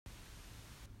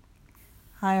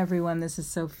Hi everyone, this is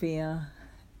Sophia.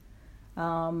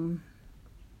 Um,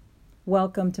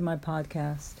 Welcome to my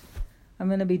podcast. I'm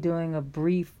going to be doing a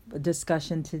brief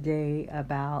discussion today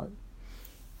about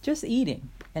just eating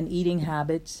and eating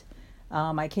habits.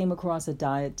 I came across a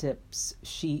diet tips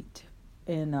sheet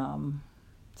in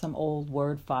some old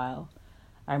Word file.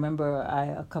 I remember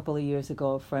a couple of years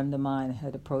ago, a friend of mine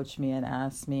had approached me and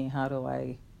asked me, how do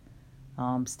I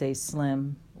stay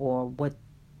slim, or what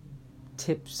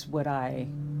tips would I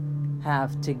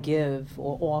have to give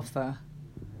or offer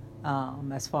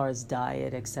as far as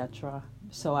diet, etc.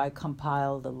 So I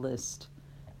compiled a list.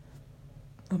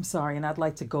 And I'd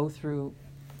like to go through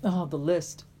the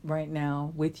list right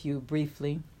now with you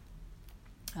briefly.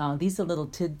 These are little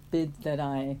tidbits that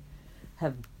I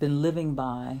have been living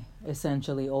by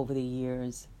essentially over the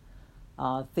years.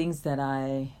 Things that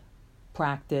I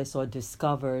practiced or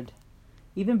discovered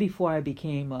even before I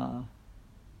became a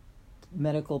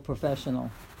medical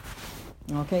professional.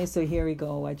 Okay, so here we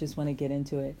go. I just want to get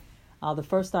into it. The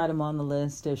first item on the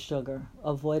list is sugar.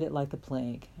 Avoid it like the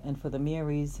plague. And for the mere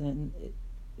reason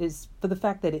is for the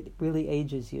fact that it really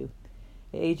ages you.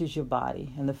 It ages your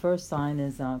body. And the first sign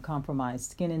is compromised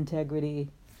skin integrity,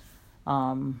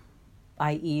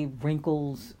 i.e.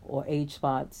 wrinkles or age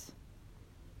spots.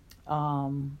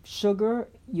 Your sugar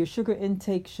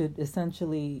intake should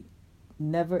essentially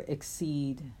never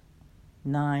exceed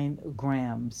 9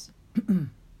 grams.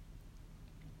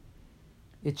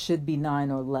 It should be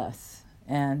 9 or less.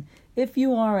 And if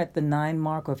you are at the 9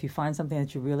 mark, or if you find something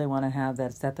that you really want to have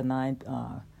that's at the 9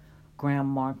 gram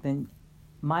mark, then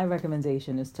my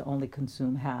recommendation is to only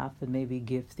consume half and maybe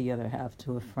give the other half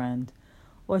to a friend,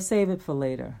 or save it for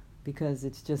later, because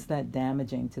it's just that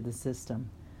damaging to the system.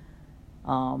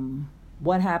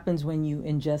 What happens when you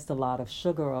ingest a lot of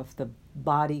sugar? If the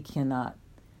body cannot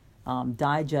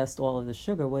digest all of the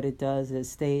sugar, what it does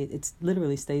is it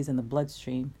literally stays in the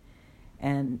bloodstream,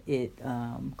 and it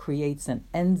creates an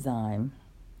enzyme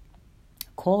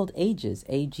called AGES,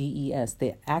 AGES.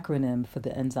 The acronym for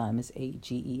the enzyme is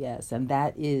AGES, and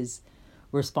that is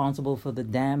responsible for the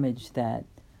damage that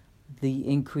the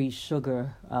increased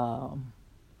sugar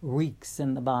wreaks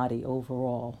in the body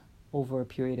overall over a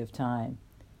period of time.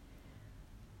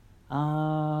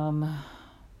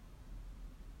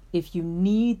 If you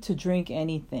need to drink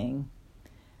anything,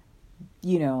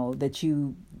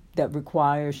 that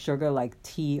requires sugar, like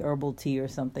tea, herbal tea or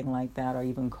something like that, or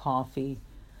even coffee,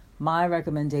 my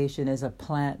recommendation is a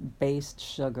plant-based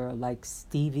sugar like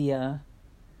stevia.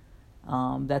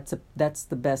 That's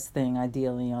the best thing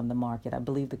ideally on the market. I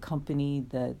believe the company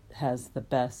that has the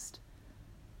best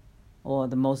or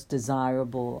the most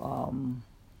desirable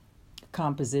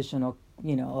composition of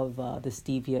the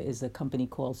stevia is a company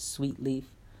called Sweet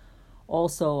Leaf.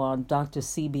 Also on Dr.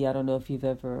 Sebi, I don't know if you've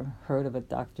ever heard of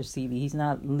Dr. Sebi. He's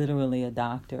not literally a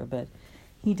doctor, but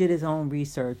he did his own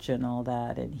research and all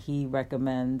that, and he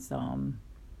recommends the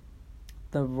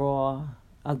raw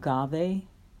agave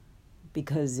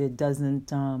because it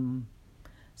doesn't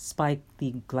spike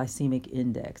the glycemic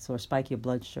index or spike your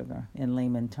blood sugar in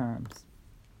layman terms.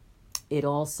 It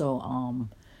also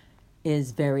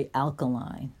is very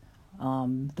alkaline.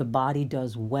 The body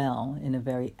does well in a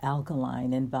very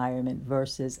alkaline environment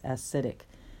versus acidic.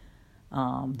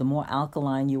 The more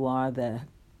alkaline you are, the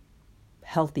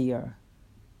healthier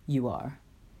you are.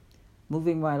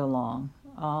 Moving right along.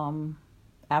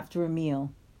 After a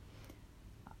meal,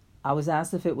 I was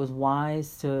asked if it was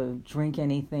wise to drink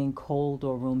anything cold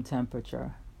or room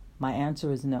temperature. My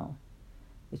answer is no.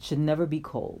 It should never be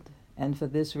cold. And for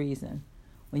this reason,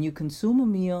 when you consume a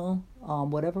meal,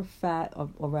 whatever fat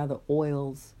or rather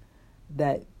oils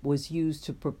that was used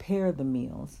to prepare the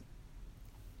meals,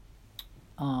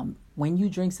 when you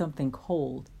drink something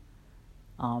cold,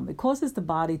 it causes the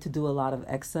body to do a lot of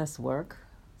excess work.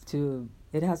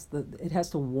 It has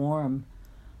to warm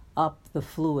up the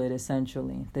fluid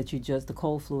essentially the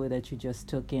cold fluid that you just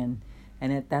took in,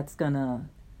 and that's gonna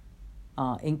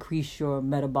increase your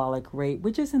metabolic rate,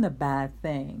 which isn't a bad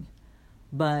thing.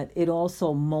 But it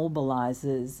also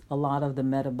mobilizes a lot of the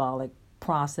metabolic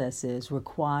processes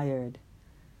required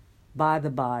by the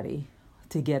body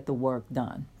to get the work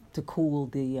done, to cool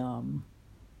the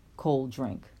cold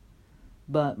drink.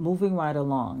 But moving right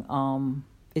along,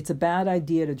 it's a bad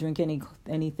idea to drink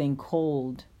anything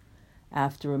cold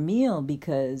after a meal,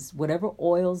 because whatever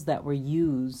oils that were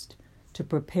used to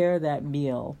prepare that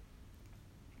meal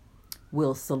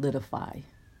will solidify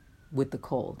with the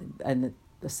cold. And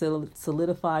the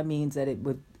solidify means that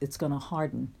it's going to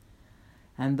harden,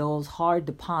 and those hard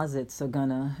deposits are going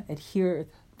to adhere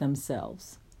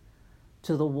themselves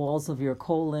to the walls of your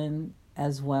colon,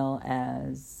 as well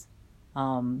as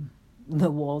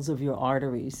the walls of your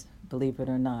arteries, believe it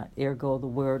or not. Ergo, the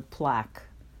word plaque.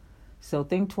 So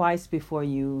think twice before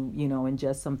you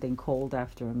ingest something cold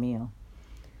after a meal.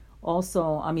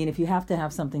 Also, I mean, if you have to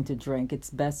have something to drink, it's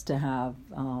best to have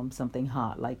something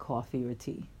hot like coffee or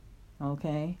tea.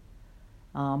 Okay?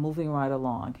 Moving right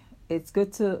along. It's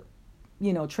good to,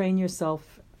 train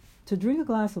yourself to drink a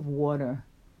glass of water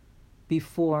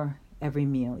before every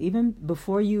meal. Even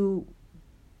before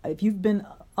if you've been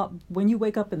up, when you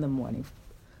wake up in the morning,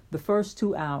 the first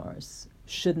 2 hours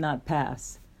should not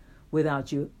pass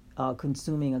without you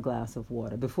consuming a glass of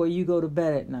water. Before you go to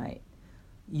bed at night,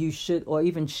 you should, or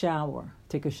even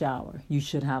take a shower, you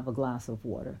should have a glass of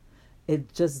water.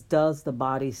 It just does the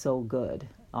body so good.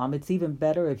 It's even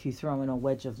better if you throw in a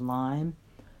wedge of lime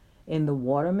in the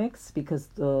water mix, because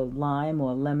the lime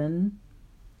or lemon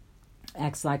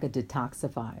acts like a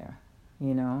detoxifier,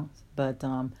 But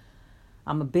I'm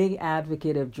a big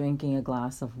advocate of drinking a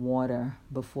glass of water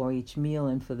before each meal,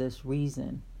 and for this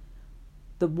reason.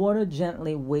 The water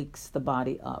gently wakes the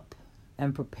body up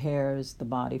and prepares the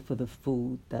body for the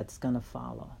food that's going to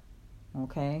follow,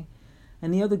 okay?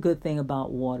 And the other good thing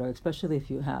about water, especially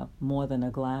if you have more than a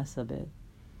glass of it,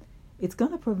 it's going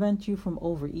to prevent you from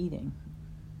overeating.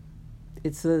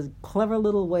 It's a clever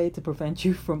little way to prevent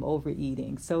you from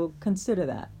overeating, so consider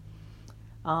that.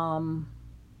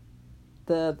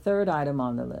 The third item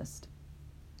on the list: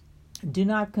 do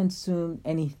not consume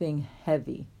anything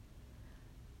heavy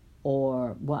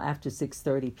after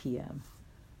 6:30 p.m.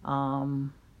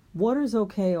 Water's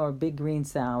okay, or a big green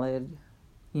salad,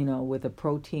 with a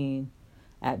protein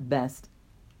at best,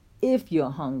 if you're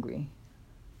hungry,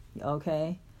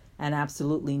 okay, and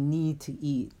absolutely need to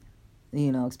eat,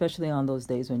 especially on those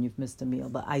days when you've missed a meal.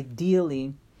 But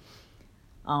ideally,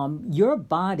 your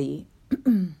body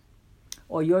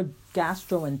or your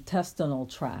gastrointestinal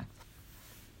tract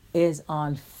is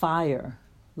on fire,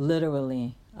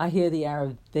 literally. I hear the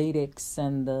Ayurvedics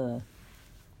and the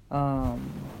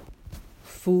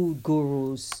food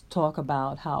gurus talk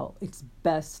about how it's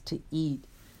best to eat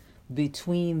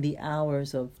between the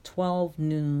hours of 12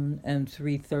 noon and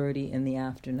 3:30 in the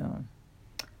afternoon.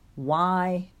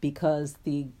 Why? Because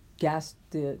the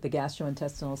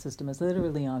gastrointestinal system is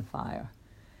literally on fire.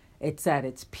 It's at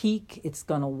its peak. It's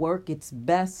going to work its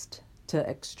best to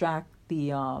extract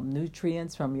the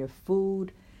nutrients from your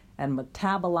food and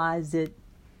metabolize it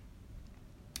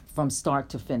from start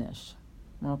to finish.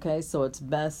 Okay, so it's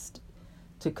best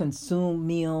to consume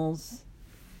meals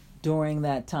during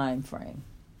that time frame.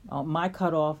 My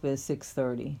cutoff is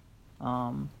 6:30,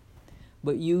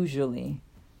 but usually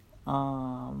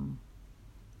I'll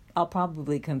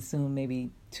probably consume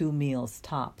maybe 2 meals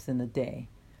tops in a day.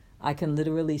 I can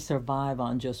literally survive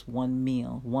on just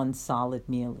one solid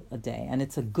meal a day. And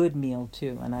it's a good meal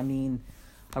too. And I mean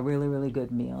a really, really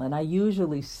good meal. And I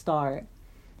usually start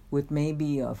with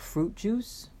maybe a fruit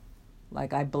juice.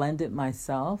 Like I blend it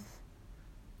myself.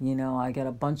 I get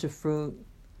a bunch of fruit,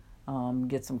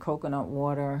 get some coconut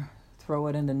water, throw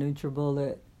it in the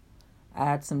NutriBullet,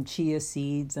 add some chia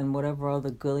seeds and whatever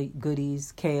other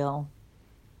goodies, kale.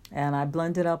 And I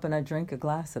blend it up and I drink a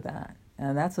glass of that.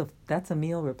 And that's a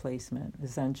meal replacement,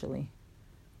 essentially,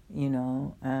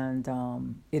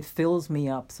 and it fills me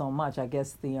up so much. I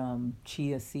guess the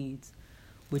chia seeds,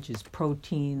 which is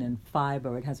protein and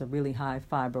fiber, it has a really high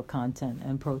fiber content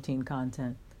and protein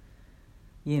content,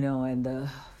 and the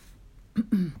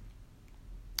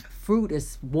fruit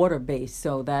is water-based,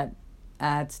 so that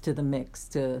adds to the mix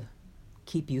to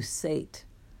keep you sate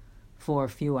for a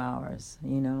few hours,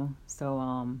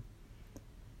 so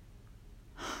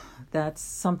that's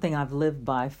something I've lived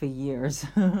by for years.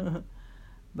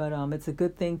 But it's a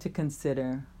good thing to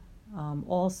consider.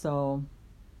 Also,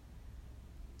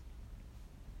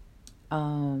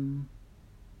 when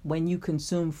you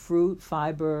consume fruit,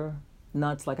 fiber,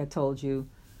 nuts, like I told you,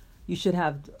 you should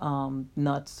have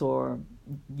nuts or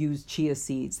use chia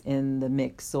seeds in the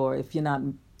mix. Or if you're not,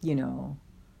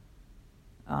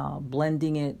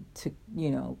 blending it to,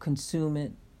 consume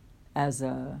it as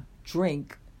a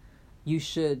drink, you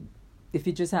should, if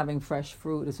you're just having fresh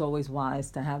fruit, it's always wise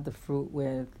to have the fruit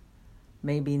with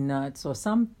maybe nuts or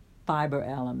some fiber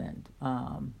element.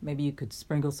 Maybe you could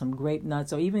sprinkle some grape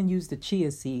nuts or even use the chia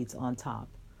seeds on top.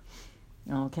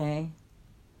 Okay?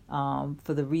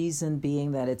 For the reason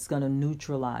being that it's going to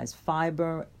neutralize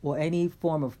fiber or any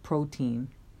form of protein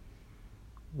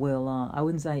will, I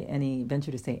wouldn't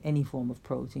venture to say any form of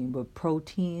protein, but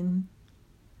protein,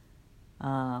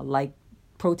 like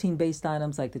protein-based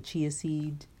items like the chia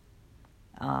seed,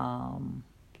 the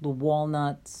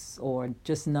walnuts, or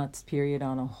just nuts, period,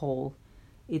 on a whole,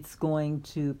 it's going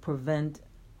to prevent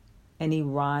any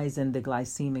rise in the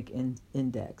glycemic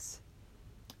index.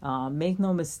 Make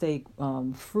no mistake,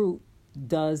 fruit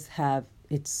does have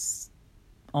its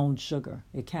own sugar.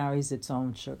 It carries its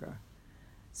own sugar.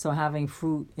 So having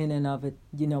fruit in and of it,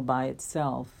 by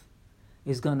itself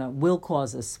will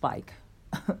cause a spike.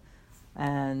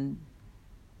 And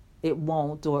it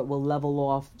won't, or it will level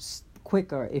off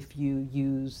quicker if you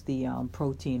use the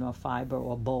protein or fiber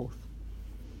or both.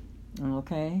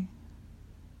 Okay?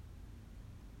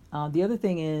 The other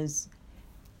thing is,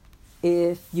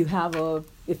 if you're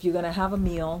going to have a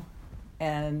meal,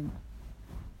 and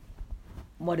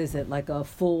what is it, like a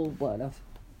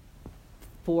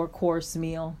 4-course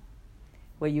meal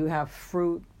where you have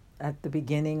fruit at the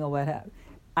beginning or what have.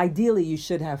 Ideally, you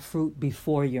should have fruit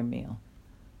before your meal.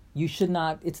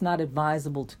 It's not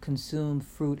advisable to consume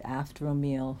fruit after a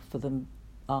meal, for the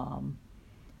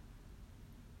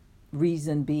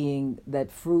reason being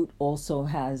that fruit also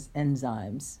has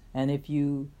enzymes. And if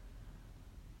you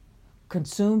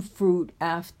consume fruit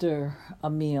after a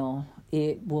meal,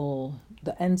 the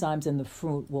enzymes in the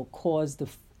fruit will cause the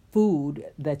food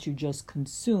that you just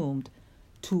consumed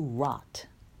to rot,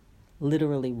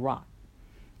 literally rot.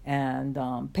 And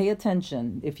pay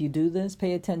attention. If you do this,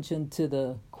 pay attention to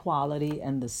the quality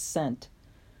and the scent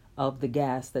of the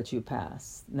gas that you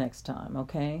pass next time,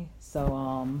 okay?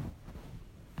 So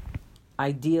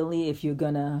ideally, if you're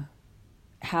going to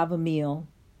have a meal,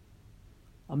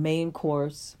 a main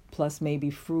course, plus maybe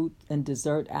fruit and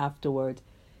dessert afterward,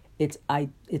 it's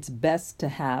best to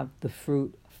have the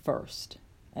fruit first,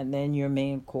 and then your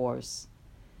main course.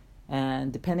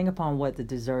 And depending upon what the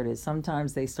dessert is,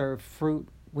 sometimes they serve fruit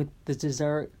with the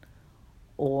dessert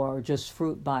or just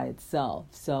fruit by itself.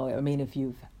 So, I mean, if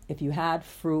you had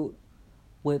fruit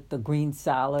with the green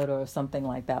salad or something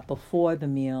like that before the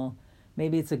meal,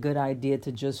 maybe it's a good idea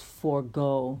to just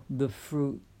forego the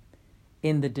fruit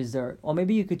in the dessert. Or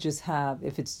maybe you could just have,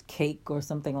 if it's cake or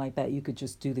something like that, you could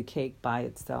just do the cake by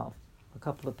itself, a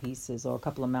couple of pieces or a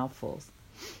couple of mouthfuls.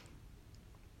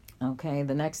 Okay,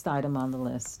 the next item on the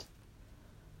list.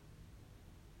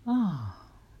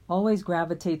 Always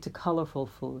gravitate to colorful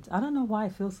foods. I don't know why I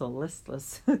feel so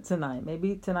listless tonight.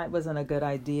 Maybe tonight wasn't a good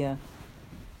idea.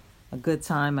 A good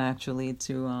time, actually,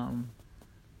 to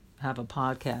have a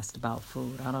podcast about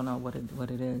food. I don't know what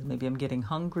it is. Maybe I'm getting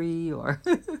hungry, or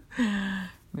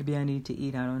maybe I need to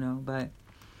eat. I don't know. But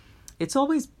it's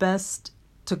always best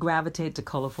to gravitate to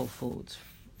colorful foods,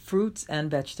 fruits and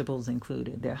vegetables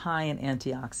included. They're high in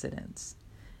antioxidants,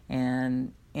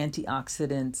 and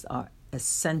antioxidants are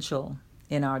essential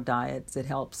in our diets. It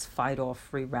helps fight off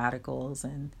free radicals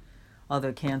and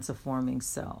other cancer-forming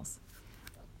cells.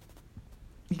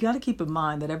 You got to keep in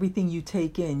mind that everything you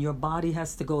take in, your body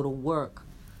has to go to work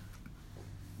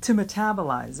to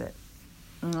metabolize it.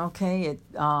 Okay,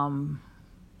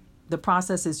 the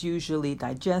process is usually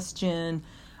digestion,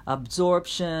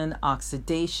 absorption,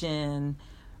 oxidation,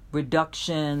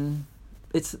 reduction.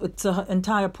 It's an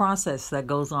entire process that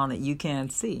goes on that you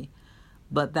can't see.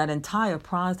 But that entire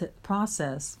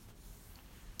process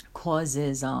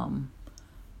causes, it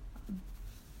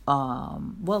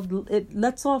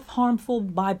lets off harmful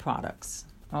byproducts,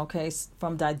 okay,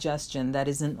 from digestion that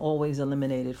isn't always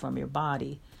eliminated from your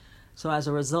body. So as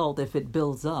a result, if it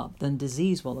builds up, then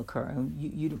disease will occur. And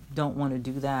you don't want to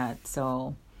do that.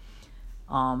 So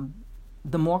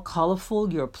the more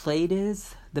colorful your plate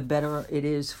is, the better it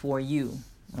is for you,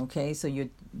 okay? So your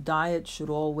diet should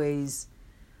always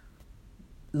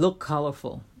look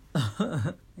colorful,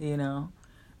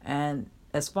 and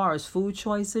as far as food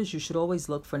choices, you should always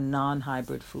look for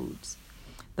non-hybrid foods.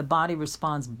 The body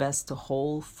responds best to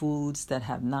whole foods that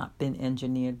have not been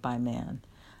engineered by man.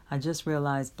 I just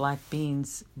realized black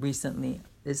beans recently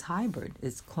is hybrid.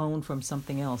 It's cloned from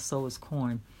something else, so is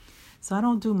corn. So I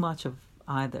don't do much of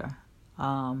either.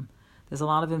 There's a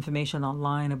lot of information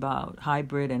online about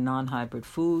hybrid and non-hybrid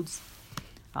foods.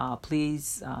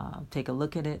 Please take a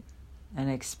look at it and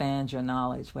expand your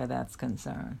knowledge where that's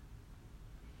concerned.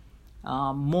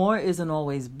 More isn't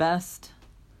always best.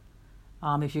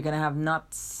 If you're going to have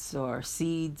nuts or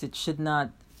seeds,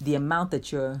 the amount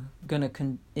that you're going to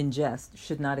ingest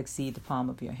should not exceed the palm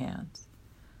of your hands.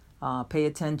 Pay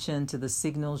attention to the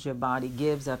signals your body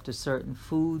gives after certain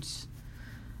foods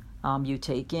you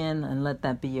take in, and let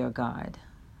that be your guide.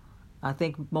 I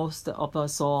think most of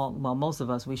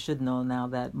us, we should know now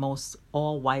that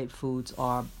all white foods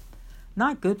are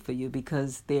not good for you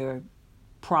because they're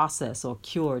processed or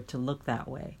cured to look that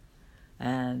way.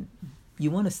 And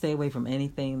you want to stay away from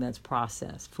anything that's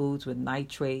processed, foods with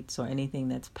nitrates or anything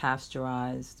that's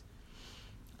pasteurized.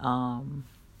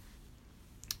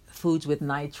 Foods with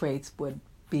nitrates would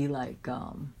be like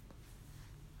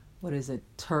what is it,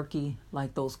 turkey,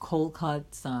 like those cold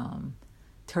cuts,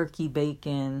 turkey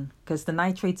bacon, because the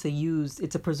nitrates are used,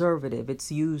 it's a preservative.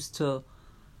 It's used to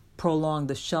prolong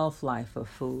the shelf life of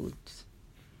foods,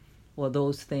 or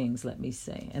those things, let me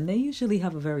say. And they usually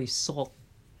have a very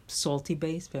salty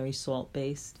base, very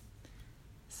salt-based.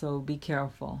 So be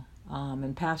careful.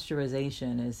 And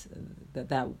pasteurization is,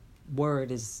 that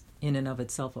word is in and of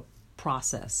itself a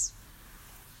process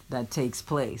that takes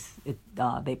place.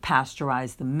 They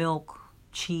pasteurize the milk,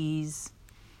 cheese,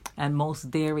 and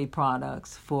most dairy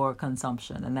products for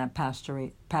consumption. And that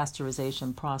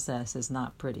pasteurization process is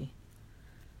not pretty.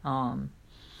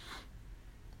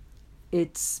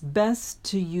 It's best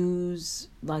to use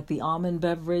like the almond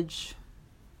beverage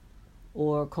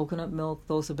or coconut milk.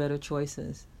 Those are better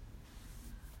choices.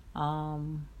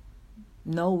 No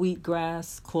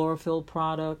wheatgrass, chlorophyll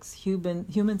products.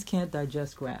 Humans can't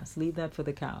digest grass. Leave that for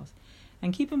the cows.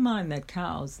 And keep in mind that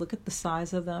cows, look at the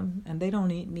size of them, and they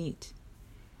don't eat meat.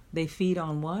 They feed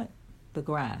on what? The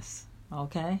grass.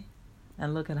 Okay?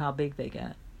 And look at how big they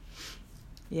get.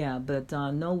 Yeah, but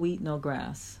no wheat, no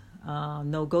grass.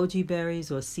 No goji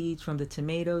berries or seeds from the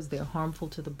tomatoes. They're harmful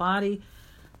to the body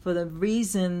for the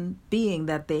reason being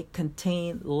that they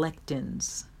contain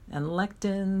lectins. And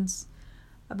lectins,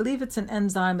 I believe it's an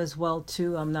enzyme as well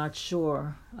too. I'm not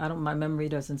sure. My memory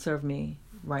doesn't serve me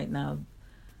right now.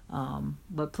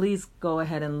 But please go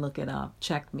ahead and look it up.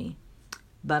 Check me.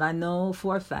 But I know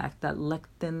for a fact that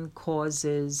lectin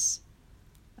causes,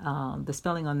 the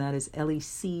spelling on that is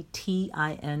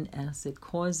lectins. It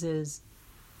causes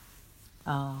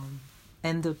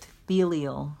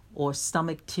endothelial or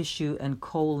stomach tissue and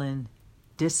colon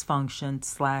dysfunction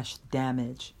 /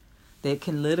 damage. They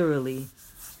can literally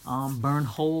burn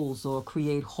holes or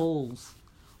create holes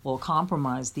or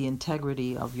compromise the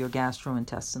integrity of your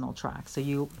gastrointestinal tract. So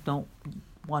you don't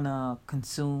want to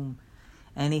consume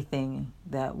anything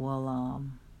that will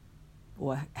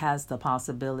or has the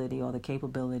possibility or the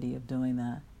capability of doing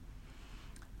that.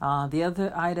 The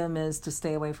other item is to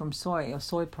stay away from soy or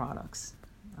soy products.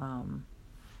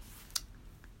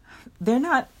 They're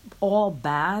not all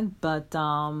bad, but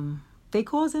they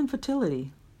cause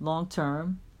infertility long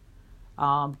term,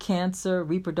 cancer,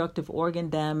 reproductive organ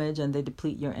damage, and they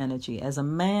deplete your energy. As a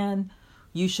man,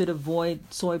 you should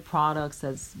avoid soy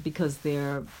products because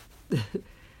they're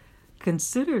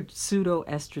considered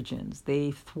pseudoestrogens. They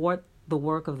thwart the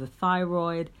work of the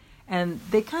thyroid, and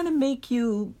they kind of make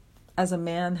you, as a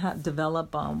man,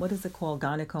 develop, what is it called,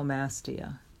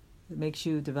 gynecomastia. It makes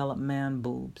you develop man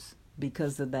boobs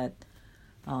because of that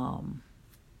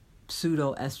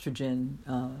pseudoestrogen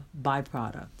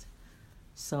byproduct.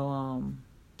 So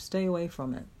stay away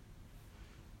from it.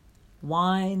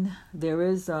 Wine, there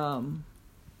is a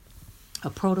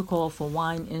protocol for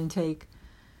wine intake.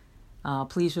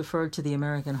 Please refer to the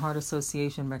American Heart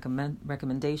Association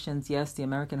recommendations. Yes, the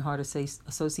American Heart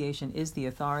Association is the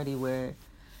authority where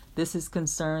this is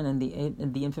concerned,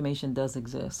 and the information does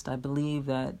exist. I believe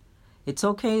that it's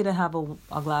okay to have a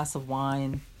glass of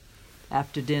wine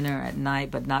after dinner at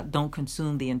night, but don't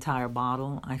consume the entire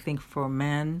bottle. I think for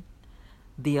men,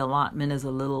 the allotment is a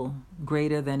little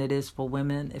greater than it is for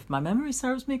women. If my memory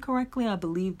serves me correctly, I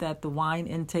believe that the wine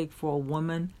intake for a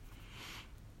woman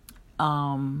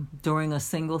during a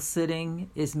single sitting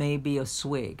is maybe a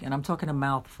swig, and I'm talking a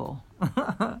mouthful.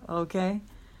 Okay?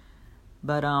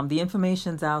 But the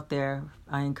information's out there.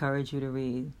 I encourage you to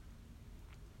read.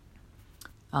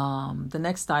 The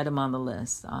next item on the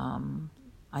list.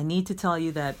 I need to tell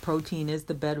you that protein is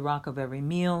the bedrock of every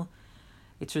meal.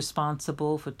 It's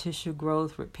responsible for tissue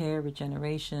growth, repair,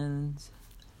 regeneration.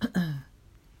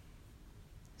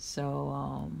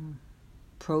 So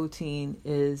protein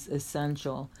is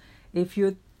essential. If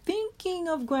you're thinking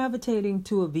of gravitating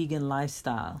to a vegan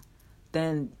lifestyle,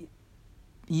 then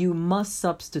you must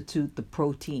substitute the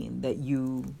protein that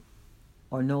you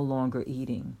are no longer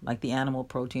eating, like the animal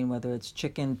protein, whether it's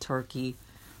chicken, turkey,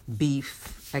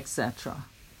 beef, etc.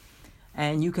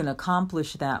 And you can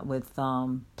accomplish that with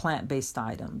plant-based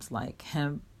items like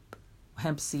hemp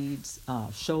seeds,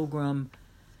 sorghum,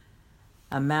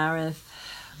 amaranth,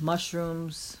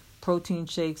 mushrooms, protein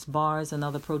shakes, bars, and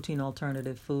other protein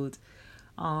alternative foods.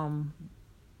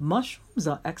 Mushrooms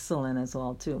are excellent as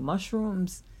well too.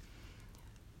 Mushrooms,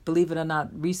 believe it or not,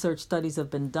 research studies have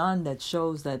been done that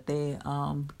shows that they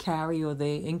carry or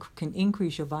they can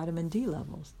increase your vitamin D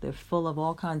levels. They're full of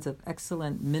all kinds of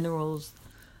excellent minerals,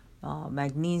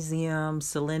 magnesium,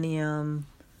 selenium,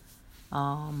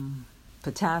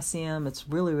 potassium. It's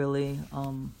really, really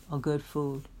a good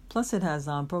food. Plus it has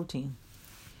protein.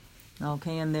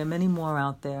 Okay, and there are many more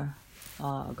out there.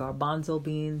 Garbanzo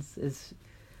beans is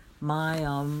my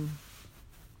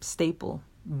staple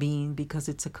bean because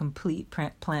it's a complete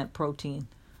plant protein.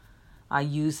 I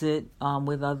use it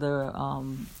with other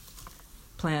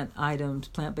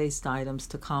plant-based items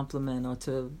to complement or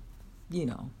to,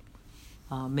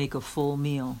 make a full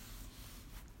meal.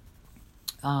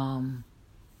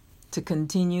 To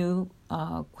continue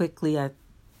quickly, I've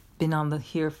been on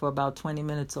here for about 20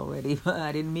 minutes already, but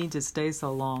I didn't mean to stay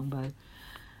so long. But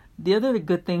the other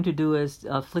good thing to do is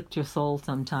afflict your soul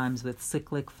sometimes with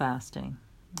cyclic fasting,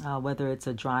 whether it's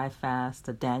a dry fast,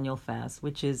 a Daniel fast,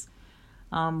 which is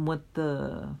what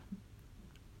the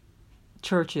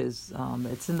churches,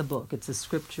 it's in the book. It's a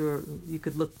scripture. You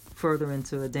could look further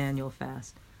into a Daniel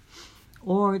fast.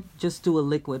 Or just do a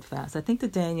liquid fast. I think the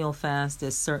Daniel fast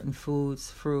is certain foods,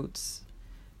 fruits,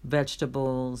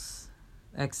 vegetables,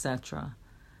 etc.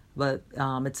 But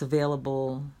it's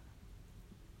available.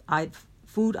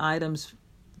 Food items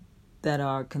that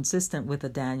are consistent with the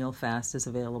Daniel fast is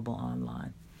available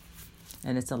online,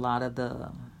 and it's in a lot of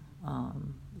the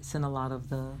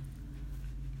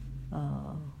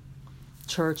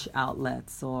church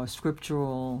outlets or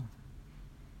scriptural,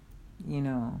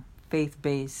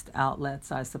 faith-based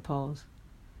outlets, I suppose.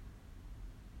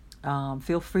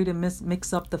 Feel free to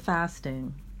mix up the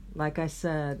fasting. Like I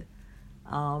said,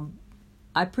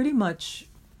 I pretty much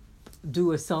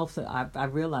do I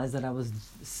realized that I was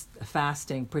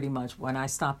fasting pretty much when I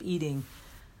stopped eating,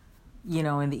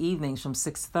 in the evenings from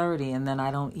 6:30, and then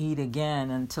I don't eat again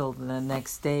until the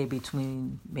next day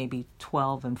between maybe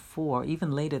 12 and 4,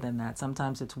 even later than that.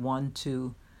 Sometimes it's 1,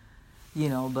 2,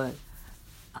 but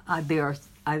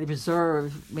I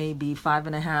reserve maybe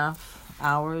 5.5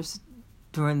 hours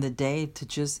during the day to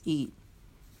just eat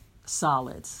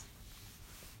solids.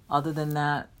 Other than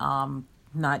that,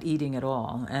 not eating at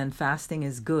all. And fasting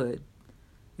is good.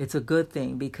 It's a good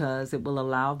thing because it will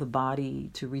allow the body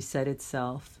to reset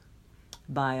itself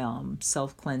by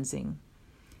self-cleansing.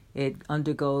 It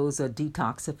undergoes a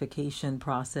detoxification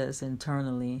process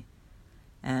internally.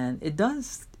 And it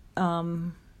does...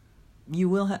 you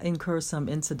will incur some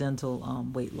incidental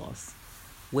weight loss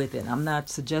with it. I'm not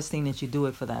suggesting that you do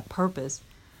it for that purpose.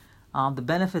 The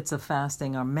benefits of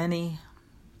fasting are many.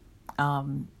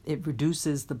 It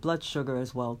reduces the blood sugar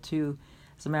as well, too.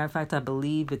 As a matter of fact, I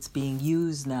believe it's being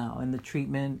used now in the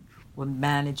treatment or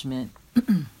management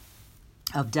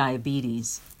of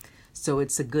diabetes. So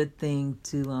it's a good thing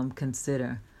to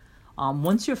consider.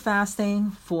 Once you're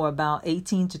fasting for about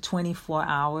 18 to 24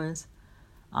 hours,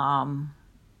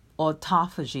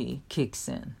 autophagy kicks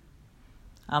in.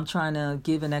 I'm trying to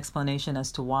give an explanation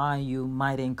as to why you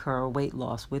might incur weight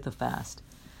loss with a fast.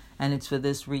 And it's for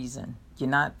this reason. You're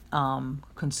not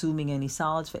consuming any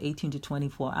solids for 18 to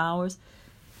 24 hours.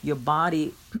 Your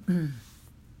body,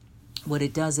 what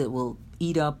it does, it will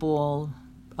eat up all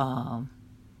the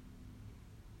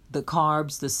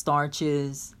carbs, the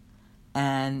starches,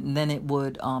 and then it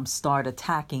would start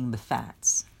attacking the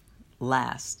fats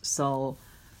last. So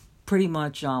pretty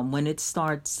much when it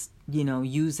starts,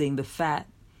 using the fat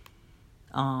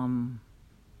in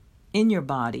your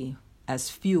body as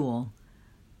fuel,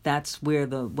 that's where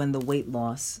when the weight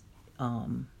loss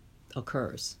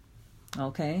occurs.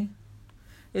 Okay?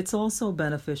 It's also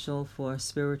beneficial for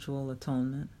spiritual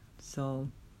atonement. So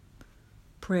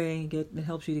pray, it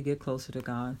helps you to get closer to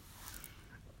God.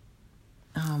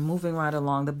 Moving right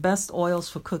along, the best oils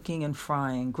for cooking and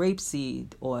frying.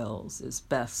 Grapeseed oils is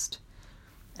best,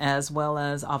 as well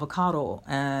as avocado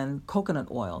and coconut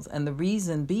oils. And the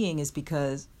reason being is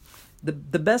because the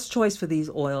best choice for these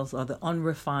oils are the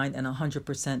unrefined and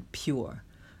 100% pure.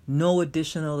 No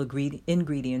additional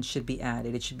ingredients should be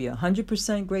added. It should be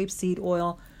 100% grapeseed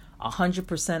oil,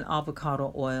 100%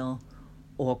 avocado oil,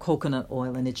 or coconut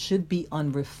oil, and it should be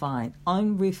unrefined.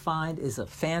 Unrefined is a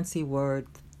fancy word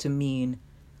to mean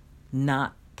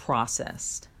not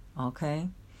processed, okay?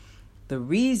 The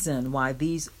reason why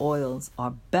these oils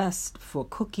are best for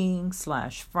cooking /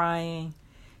 frying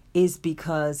is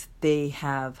because they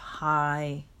have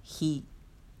high heat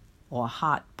or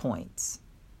hot points.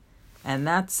 And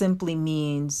that simply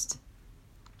means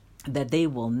that they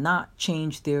will not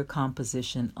change their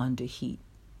composition under heat.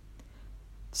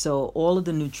 So all of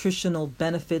the nutritional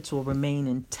benefits will remain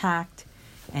intact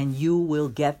and you will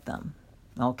get them,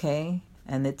 okay?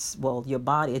 And it's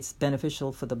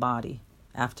beneficial for the body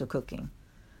after cooking.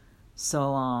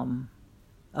 So,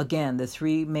 again, the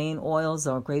 3 main oils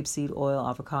are grapeseed oil,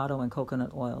 avocado, and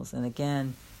coconut oils. And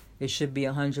again, it should be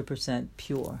 100%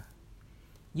 pure.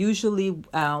 Usually,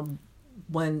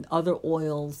 when other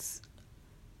oils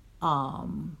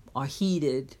are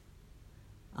heated,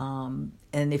 And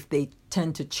if they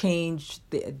tend to change,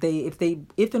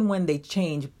 if and when they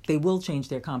change, they will change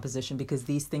their composition, because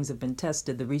these things have been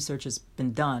tested. The research has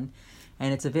been done,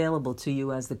 and it's available to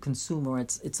you as the consumer.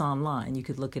 It's online. You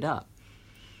could look it up.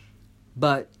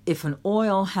 But if an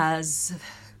oil has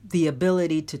the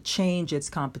ability to change its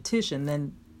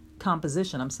composition,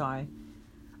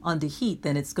 under heat,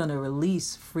 then it's going to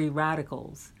release free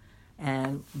radicals.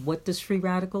 And what does free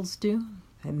radicals do?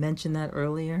 I mentioned that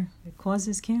earlier. It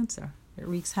causes cancer. It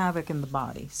wreaks havoc in the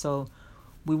body. So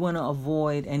we want to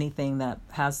avoid anything that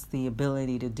has the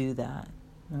ability to do that.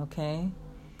 Okay?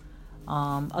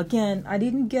 Again, I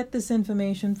didn't get this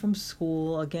information from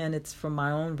school. Again, it's from my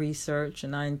own research,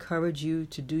 and I encourage you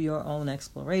to do your own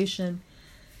exploration.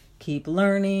 Keep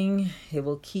learning. It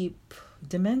will keep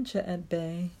dementia at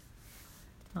bay.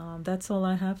 That's all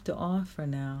I have to offer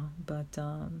now. But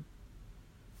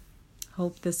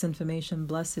hope this information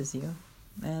blesses you,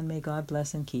 and may God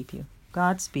bless and keep you.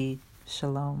 Godspeed.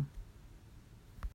 Shalom.